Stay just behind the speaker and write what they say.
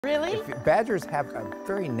Really? Badgers have a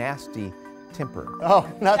very nasty temper.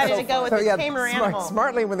 Oh, not How so did it go with the tamer animal?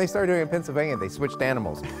 Smartly, when they started doing it in Pennsylvania, they switched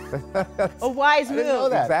animals. A wise move. didn't know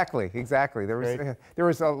that. Exactly. There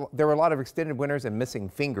were a lot of extended winters and missing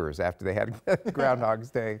fingers after they had Groundhog's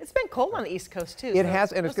Day. It's been cold on the East Coast too. It so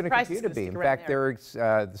has, and it's going to continue to be. In fact, there.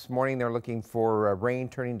 this morning they're looking for rain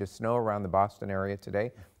turning to snow around the Boston area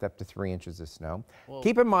today, with up to 3 inches of snow. Whoa.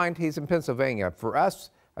 Keep in mind, he's in Pennsylvania. For us,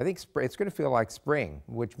 I think it's going to feel like spring,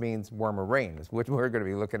 which means warmer rain is what we're going to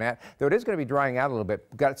be looking at. Though it is going to be drying out a little bit.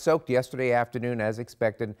 Got soaked yesterday afternoon as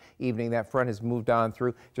expected. Evening, that front has moved on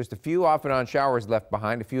through. Just a few off and on showers left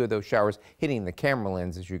behind. A few of those showers hitting the camera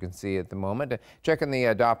lens, as you can see at the moment. Checking the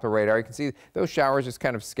Doppler radar, you can see those showers just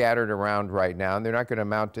kind of scattered around right now. And they're not going to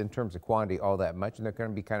amount in terms of quantity all that much. And they're going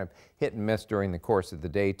to be kind of hit and miss during the course of the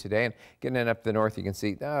day today. And getting in up the north, you can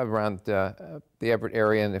see around the Everett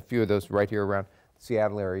area and a few of those right here around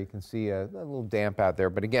Seattle area. You can see a little damp out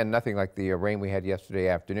there, but again, nothing like the rain we had yesterday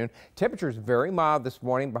afternoon. Temperatures very mild this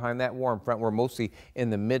morning behind that warm front. We're mostly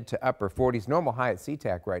in the mid to upper 40s. Normal high at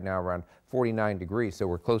SeaTac right now around 49 degrees, so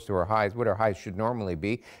we're close to our highs, what our highs should normally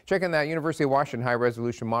be. Checking that University of Washington high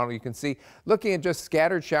resolution model, you can see looking at just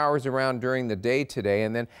scattered showers around during the day today,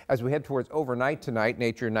 and then as we head towards overnight tonight,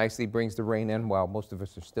 nature nicely brings the rain in while most of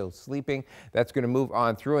us are still sleeping. That's going to move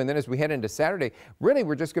on through, and then as we head into Saturday, really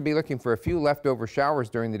we're just going to be looking for a few leftover showers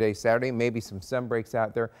during the day Saturday, maybe some sun breaks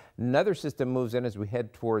out there. Another system moves in as we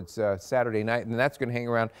head towards Saturday night, and that's going to hang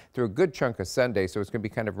around through a good chunk of Sunday, so it's going to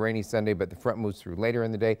be kind of rainy Sunday, but the front moves through later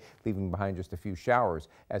in the day, leaving behind just a few showers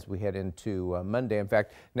as we head into Monday. In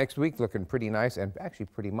fact, next week looking pretty nice and actually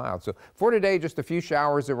pretty mild. So for today, just a few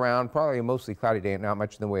showers around, probably a mostly cloudy day, not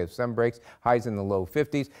much in the way of sun breaks, highs in the low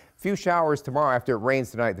 50s. Few showers tomorrow after it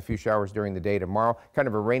rains tonight, the few showers during the day tomorrow. Kind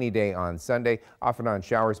of a rainy day on Sunday, off and on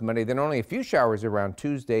showers Monday, then only a few showers around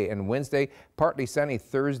Tuesday and Wednesday, partly sunny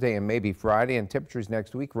Thursday and maybe Friday, and temperatures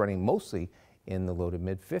next week running mostly in the low to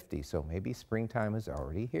mid 50s. So maybe springtime is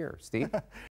already here. Steve?